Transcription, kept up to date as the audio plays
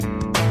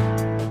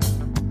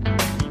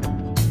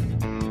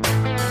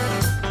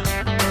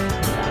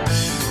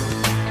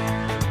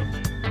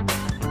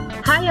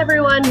Hi,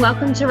 everyone.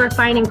 Welcome to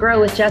Refine and Grow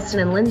with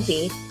Justin and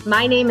Lindsay.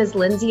 My name is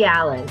Lindsay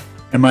Allen.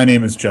 And my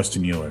name is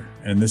Justin Euler.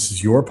 And this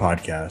is your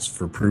podcast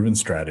for proven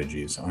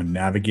strategies on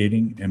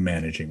navigating and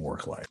managing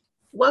work life.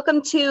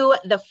 Welcome to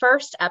the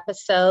first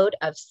episode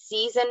of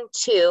season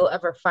 2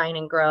 of Refine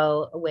and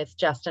Grow with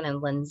Justin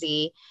and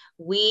Lindsay.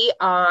 We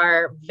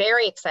are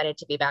very excited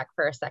to be back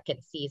for a second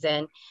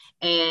season,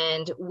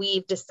 and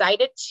we've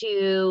decided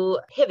to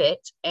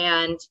pivot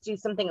and do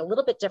something a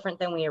little bit different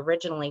than we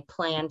originally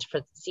planned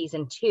for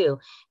season 2,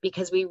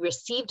 because we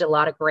received a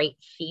lot of great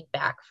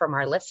feedback from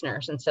our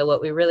listeners. And so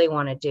what we really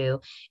want to do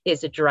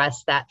is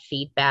address that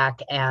feedback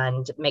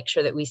and make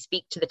sure that we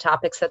speak to the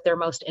topics that they're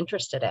most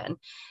interested in.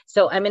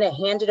 So I'm going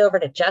to hand it over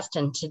to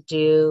Justin to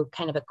do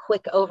kind of a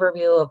quick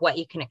overview of what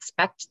you can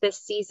expect this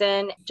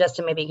season.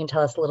 Justin, maybe you can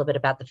tell us a little bit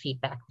about the feedback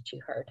that you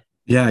heard.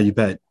 Yeah, you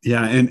bet.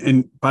 Yeah.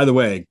 And by the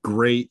way,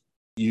 great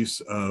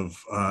use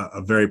of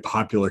a very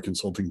popular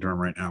consulting term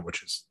right now,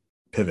 which is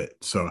pivot.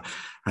 So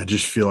I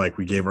just feel like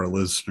we gave our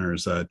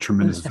listeners a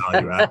tremendous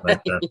value add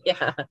right there.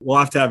 Yeah. We'll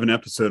have to have an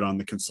episode on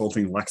the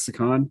consulting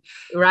lexicon,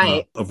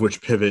 Right. Of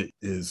which pivot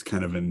is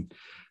kind of in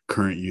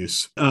current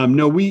use.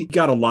 No, we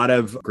got a lot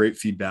of great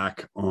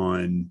feedback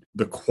on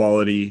the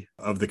quality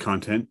of the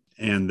content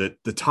and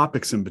the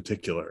topics in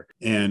particular,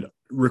 and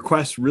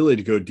requests really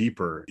to go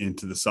deeper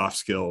into the soft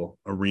skill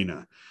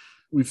arena.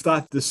 We've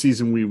thought this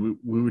season we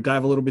would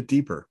dive a little bit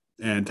deeper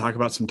and talk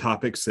about some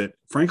topics that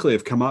frankly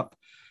have come up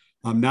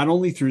not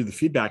only through the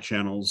feedback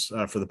channels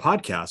for the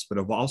podcast, but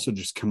have also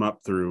just come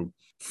up through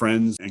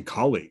friends and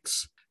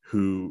colleagues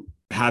who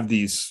have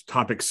these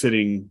topics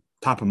sitting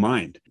top of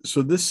mind.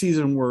 So this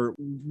season, we're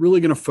really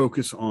going to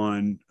focus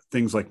on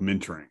things like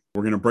mentoring.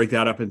 We're going to break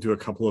that up into a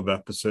couple of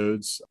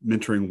episodes,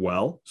 mentoring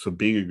well, so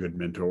being a good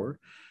mentor.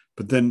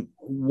 But then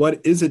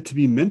what is it to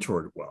be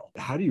mentored well?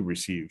 How do you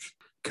receive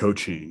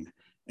coaching?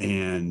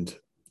 And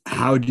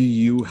how do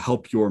you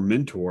help your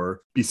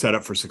mentor be set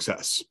up for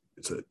success?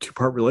 It's a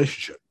two-part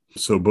relationship.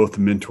 So both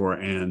the mentor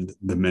and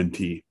the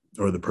mentee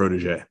or the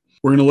protege.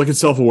 We're going to look at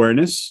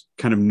self-awareness,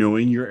 kind of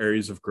knowing your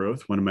areas of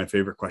growth. One of my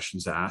favorite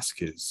questions to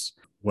ask is,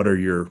 what are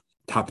your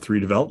top 3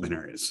 development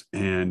areas?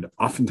 And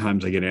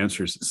oftentimes I get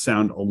answers that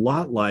sound a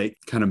lot like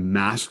kind of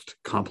masked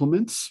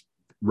compliments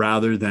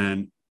rather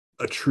than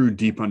a true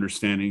deep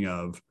understanding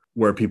of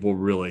where people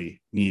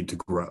really need to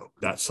grow.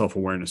 That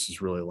self-awareness is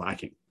really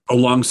lacking.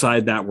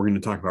 Alongside that, we're going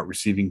to talk about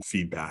receiving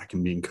feedback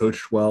and being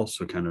coached well.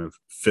 So kind of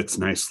fits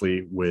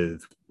nicely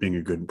with being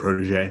a good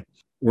protege.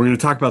 We're going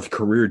to talk about the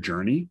career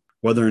journey,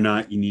 whether or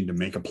not you need to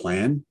make a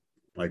plan.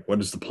 Like, what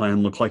does the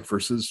plan look like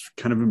versus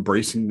kind of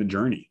embracing the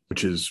journey,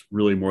 which is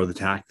really more the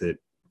tack that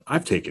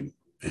I've taken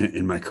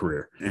in my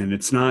career. And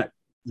it's not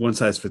one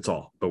size fits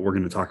all, but we're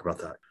going to talk about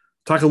that.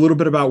 Talk a little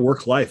bit about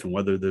work life and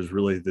whether there's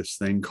really this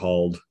thing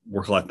called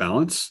work-life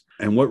balance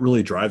and what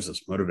really drives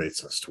us,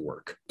 motivates us to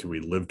work. Do we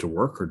live to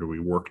work or do we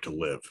work to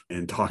live?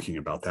 And talking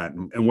about that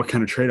and what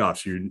kind of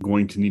trade-offs you're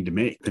going to need to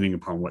make depending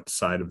upon what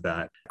side of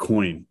that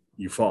coin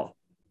you fall.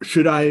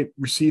 Should I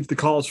receive the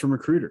calls from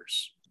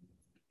recruiters?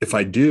 If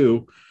I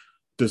do,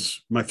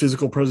 does my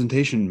physical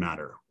presentation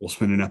matter? We'll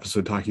spend an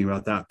episode talking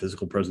about that,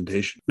 physical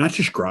presentation. Not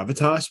just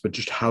gravitas, but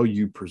just how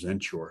you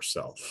present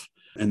yourself.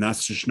 And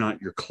that's just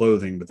not your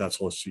clothing, but that's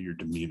also your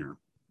demeanor.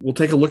 We'll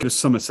take a look at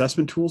some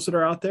assessment tools that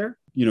are out there.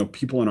 You know,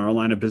 people in our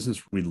line of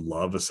business, we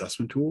love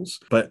assessment tools,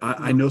 but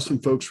I know some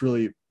folks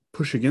really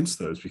push against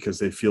those because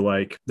they feel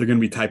like they're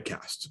going to be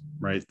typecast,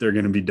 right? They're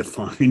going to be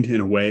defined in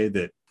a way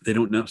that they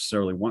don't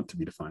necessarily want to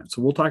be defined.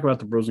 So we'll talk about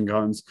the pros and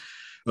cons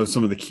of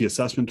some of the key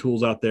assessment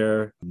tools out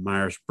there,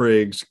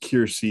 Myers-Briggs,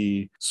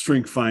 Keirsey,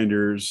 Strength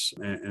Finders,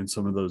 and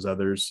some of those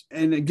others.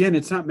 And again,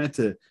 it's not meant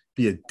to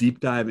be a deep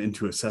dive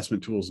into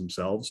assessment tools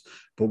themselves,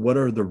 but what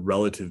are the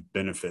relative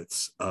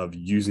benefits of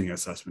using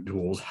assessment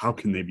tools? How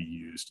can they be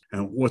used?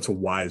 And what's a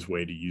wise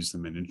way to use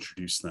them and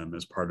introduce them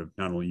as part of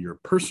not only your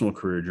personal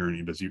career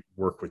journey, but as you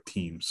work with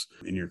teams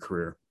in your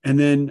career. And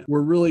then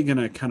we're really going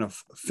to kind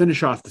of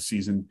finish off the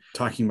season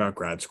talking about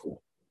grad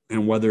school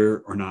and whether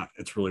or not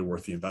it's really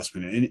worth the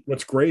investment. And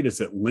what's great is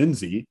that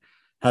Lindsay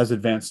has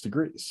advanced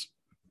degrees.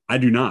 I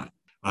do not.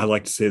 I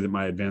like to say that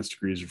my advanced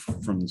degrees are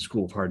from the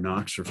School of Hard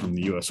Knocks or from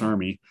the U.S.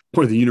 Army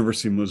or the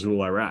University of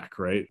Mosul, Iraq,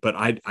 right? But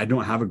I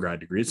don't have a grad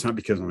degree. It's not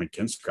because I'm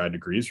against grad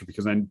degrees or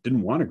because I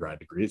didn't want a grad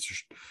degree. It's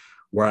just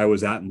where I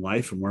was at in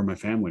life and where my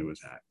family was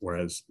at,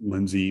 whereas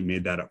Lindsay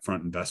made that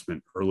upfront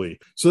investment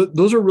early. So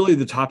those are really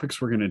the topics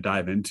we're going to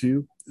dive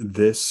into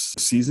this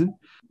season.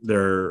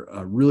 They're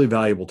really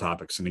valuable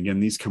topics. And again,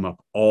 these come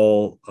up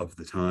all of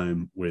the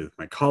time with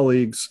my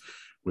colleagues,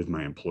 with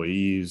my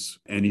employees,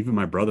 and even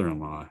my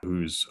brother-in-law,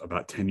 who's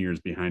about 10 years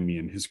behind me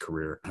in his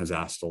career, has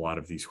asked a lot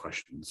of these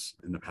questions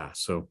in the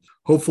past. So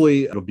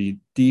hopefully it'll be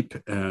deep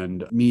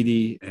and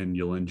meaty and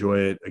you'll enjoy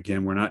it.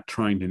 Again, we're not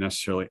trying to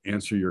necessarily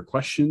answer your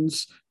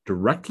questions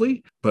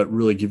directly, but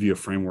really give you a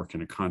framework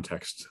and a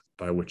context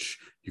by which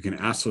you can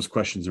ask those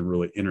questions and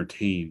really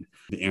entertain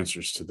the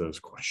answers to those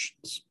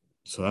questions.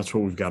 So that's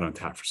what we've got on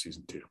tap for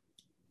season 2.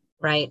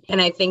 Right.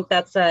 And I think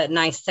that's a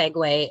nice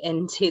segue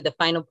into the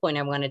final point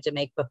I wanted to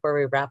make before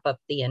we wrap up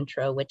the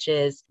intro, which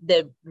is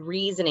the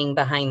reasoning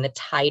behind the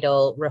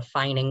title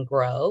Refine and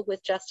Grow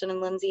with Justin and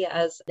Lindsay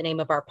as the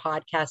name of our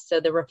podcast. So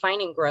the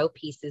Refine and Grow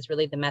piece is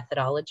really the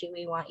methodology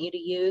we want you to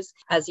use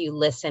as you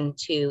listen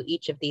to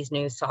each of these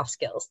new soft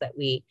skills that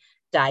we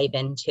dive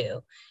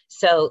into.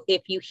 So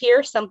if you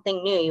hear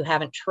something new you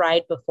haven't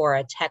tried before,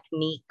 a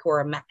technique or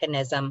a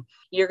mechanism,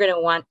 you're going to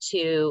want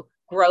to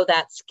grow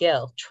that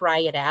skill, try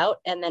it out,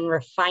 and then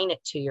refine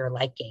it to your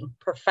liking,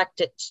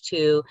 perfect it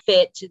to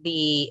fit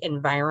the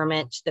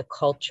environment, the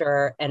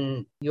culture,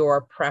 and your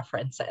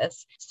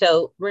preferences.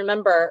 So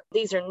remember,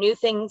 these are new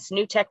things,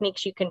 new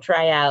techniques you can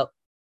try out.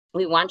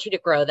 We want you to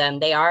grow them.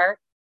 They are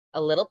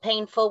a little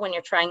painful when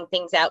you're trying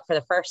things out for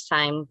the first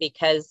time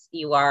because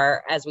you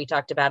are, as we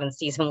talked about in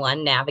season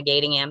 1,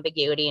 navigating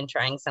ambiguity and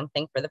trying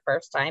something for the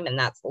first time. And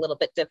that's a little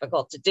bit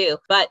difficult to do.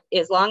 But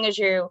as long as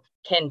you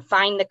can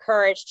find the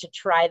courage to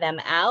try them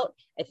out,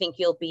 I think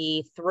you'll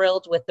be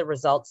thrilled with the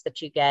results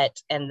that you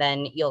get. And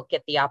then you'll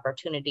get the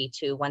opportunity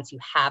to, once you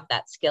have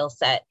that skill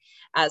set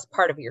as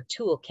part of your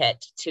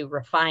toolkit, to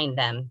refine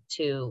them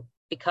to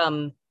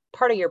become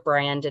part of your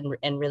brand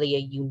and really a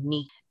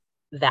unique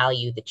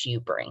value that you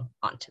bring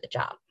onto the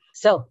job.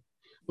 So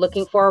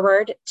looking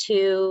forward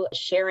to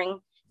sharing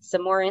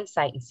some more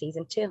insight in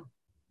season 2.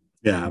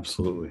 Yeah,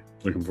 absolutely.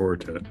 Looking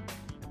forward to it.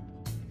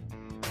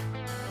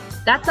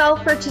 That's all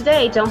for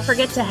today. Don't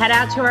forget to head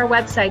out to our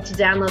website to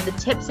download the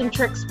tips and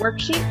tricks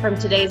worksheet from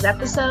today's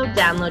episode,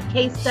 download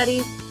case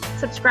studies,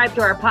 subscribe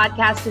to our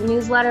podcast and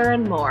newsletter,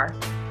 and more.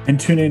 And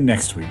tune in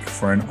next week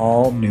for an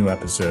all new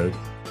episode.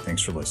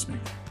 Thanks for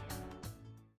listening.